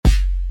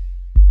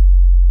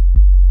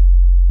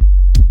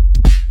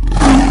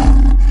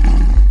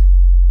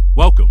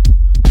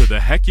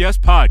Heck Yes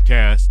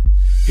Podcast.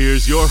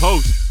 Here's your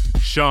host,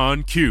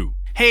 Sean Q.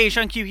 Hey,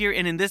 Sean Q here,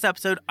 and in this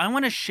episode, I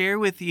want to share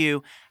with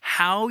you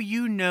how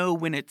you know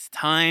when it's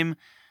time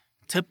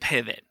to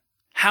pivot.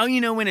 How you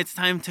know when it's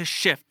time to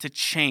shift, to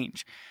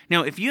change.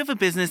 Now, if you have a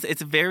business,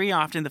 it's very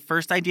often the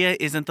first idea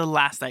isn't the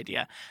last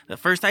idea. The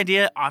first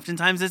idea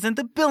oftentimes isn't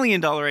the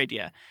billion-dollar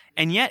idea.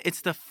 And yet,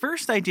 it's the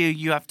first idea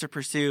you have to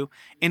pursue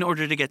in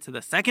order to get to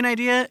the second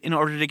idea, in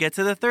order to get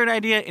to the third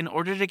idea, in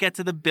order to get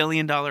to the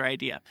billion-dollar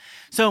idea.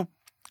 So,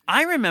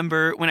 I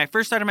remember when I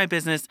first started my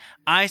business,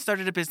 I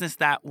started a business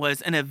that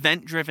was an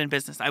event-driven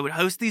business. I would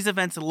host these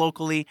events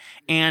locally,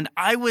 and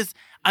I was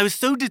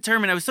so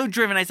determined, I was so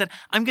driven. I said,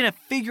 I'm going to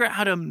figure out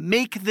how to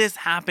make this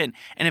happen.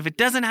 And if it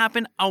doesn't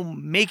happen, I'll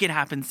make it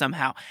happen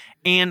somehow.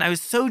 And I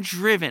was so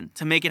driven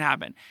to make it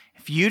happen.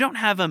 If you don't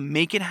have a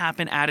make it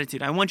happen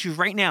attitude, I want you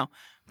right now,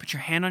 put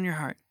your hand on your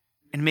heart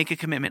and make a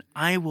commitment.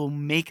 I will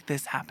make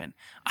this happen.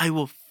 I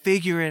will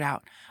figure it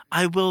out.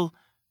 I will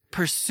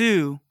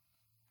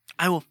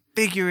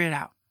figure it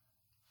out.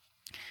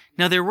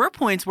 Now, there were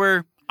points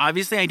where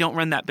obviously I don't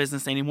run that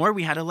business anymore.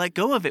 We had to let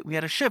go of it. We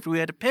had to shift. We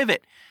had to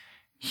pivot.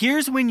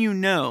 Here's when you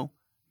know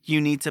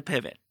you need to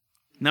pivot.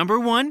 Number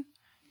one,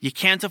 you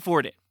can't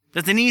afford it.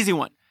 That's an easy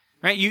one,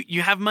 right?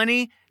 You have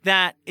money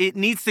that it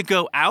needs to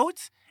go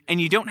out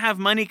and you don't have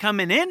money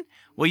coming in.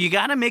 Well, you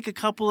got to make a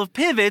couple of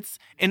pivots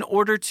in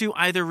order to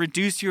either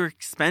reduce your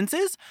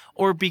expenses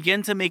or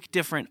begin to make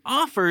different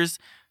offers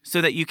so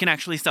that you can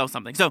actually sell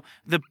something. So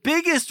the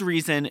biggest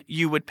reason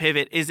you would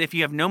pivot is if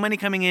you have no money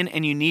coming in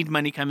and you need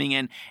money coming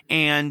in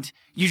and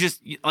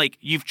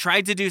you've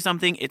tried to do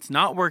something, it's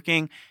not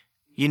working.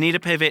 You need to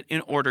pivot in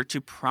order to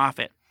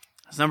profit.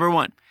 That's number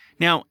one.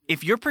 Now,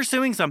 if you're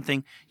pursuing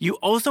something, you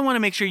also want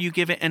to make sure you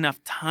give it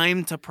enough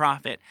time to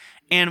profit.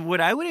 And what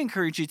I would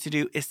encourage you to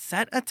do is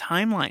set a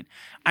timeline.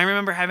 I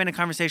remember having a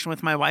conversation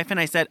with my wife and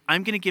I said,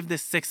 I'm going to give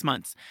this 6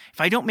 months. If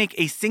I don't make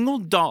a single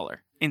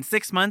dollar in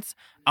 6 months,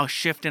 I'll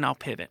shift and I'll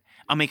pivot.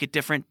 I'll make a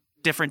different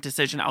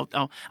decision.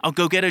 I'll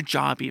go get a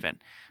job even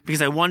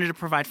because I wanted to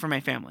provide for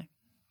my family.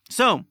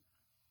 So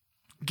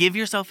give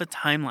yourself a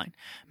timeline.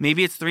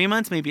 Maybe it's 3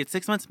 months, maybe it's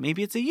 6 months,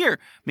 maybe it's a year,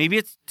 maybe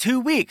it's 2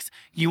 weeks.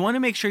 You want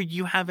to make sure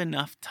you have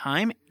enough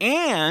time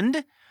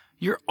and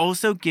you're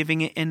also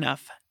giving it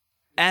enough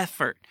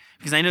effort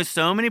because I know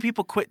so many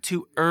people quit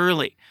too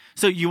early.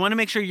 So you want to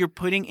make sure you're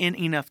putting in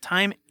enough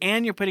time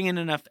and you're putting in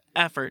enough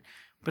effort,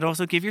 but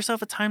also give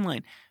yourself a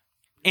timeline.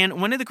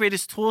 And one of the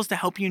greatest tools to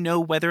help you know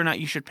whether or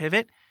not you should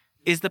pivot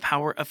is the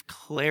power of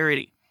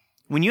clarity.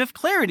 When you have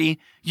clarity,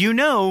 you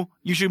know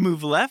you should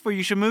move left or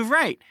you should move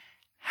right.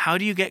 How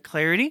do you get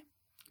clarity?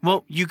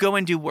 Well, you go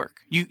and do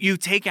work. You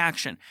take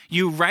action.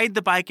 You ride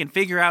the bike and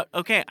figure out,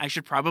 okay, I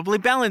should probably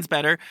balance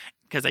better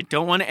because I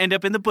don't want to end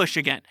up in the bush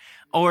again.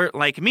 Or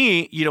like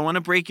me, you don't want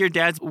to break your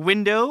dad's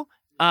window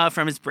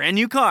from his brand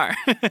new car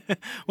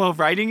while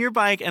riding your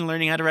bike and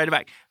learning how to ride a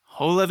bike.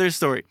 Whole other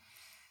story.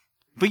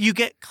 But you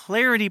get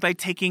clarity by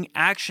taking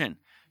action.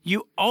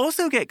 You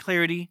also get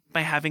clarity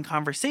by having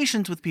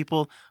conversations with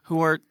people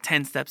who are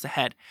 10 steps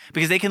ahead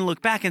because they can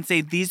look back and say,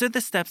 these are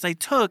the steps I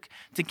took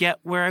to get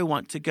where I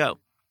want to go.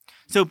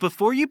 So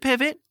before you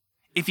pivot,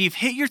 if you've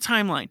hit your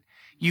timeline,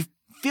 you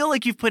feel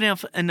like you've put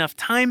enough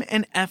time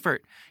and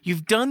effort,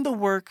 you've done the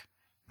work,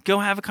 go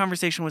have a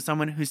conversation with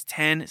someone who's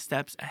 10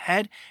 steps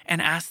ahead and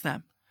ask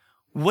them,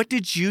 what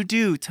did you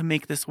do to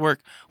make this work?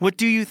 What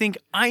do you think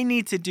I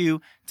need to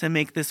do to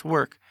make this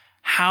work?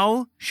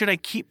 How should I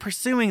keep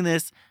pursuing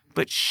this,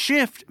 but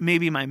shift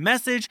maybe my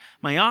message,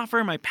 my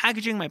offer, my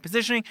packaging, my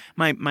positioning,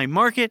 my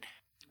market?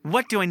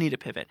 What do I need to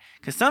pivot?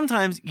 Because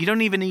sometimes you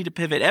don't even need to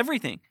pivot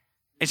everything.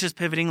 It's just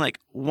pivoting like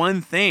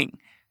one thing.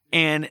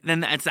 And then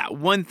that's that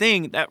one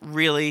thing that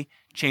really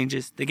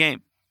changes the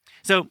game.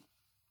 So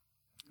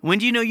when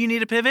do you know you need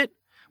to pivot?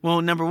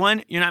 Well, number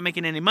one, you're not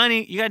making any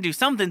money. You got to do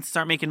something to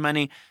start making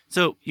money.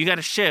 So you got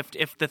to shift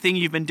if the thing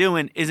you've been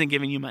doing isn't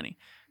giving you money.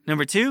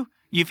 Number two,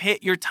 you've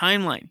hit your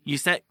timeline. You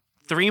set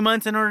 3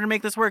 months in order to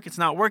make this work. It's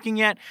not working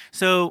yet.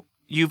 So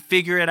you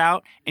figure it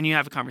out and you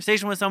have a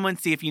conversation with someone,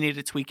 see if you need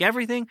to tweak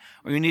everything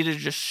or you need to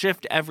just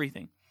shift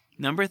everything.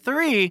 Number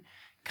three,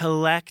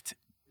 collect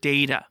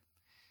data.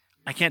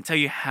 I can't tell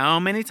you how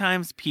many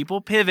times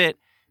people pivot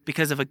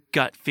because of a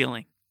gut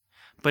feeling.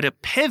 But a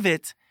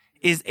pivot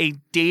is a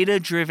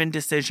data-driven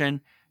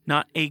decision,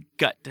 not a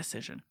gut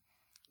decision.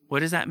 What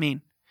does that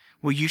mean?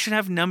 Well, you should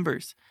have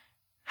numbers.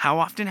 How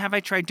often have I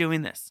tried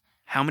doing this?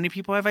 How many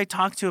people have I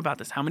talked to about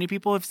this? How many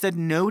people have said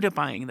no to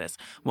buying this?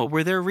 What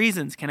were their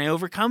reasons? Can I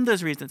overcome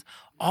those reasons?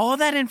 All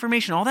that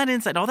information, all that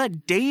insight, all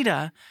that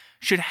data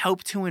should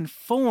help to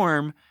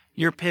inform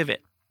your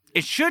pivot.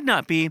 It should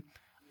not be,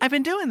 I've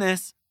been doing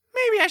this.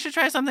 Maybe I should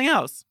try something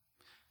else.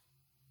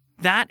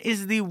 That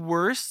is the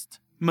worst,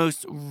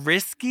 most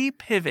risky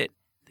pivot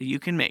that you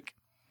can make.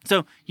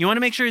 So you want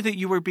to make sure that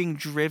you are being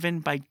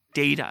driven by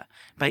data,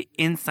 by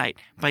insight,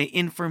 by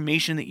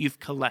information that you've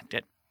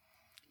collected.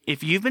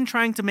 If you've been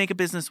trying to make a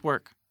business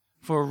work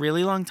for a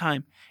really long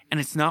time and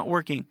it's not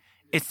working,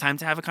 it's time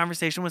to have a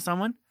conversation with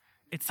someone.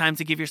 It's time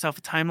to give yourself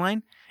a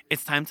timeline.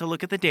 It's time to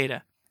look at the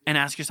data and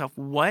ask yourself,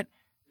 what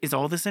is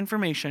all this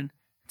information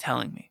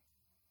telling me?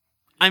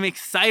 I'm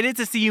excited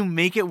to see you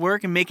make it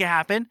work and make it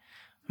happen.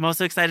 I'm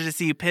also excited to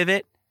see you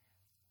pivot.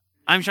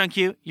 I'm Sean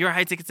Q, your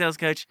high ticket sales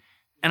coach,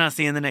 and I'll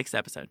see you in the next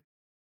episode.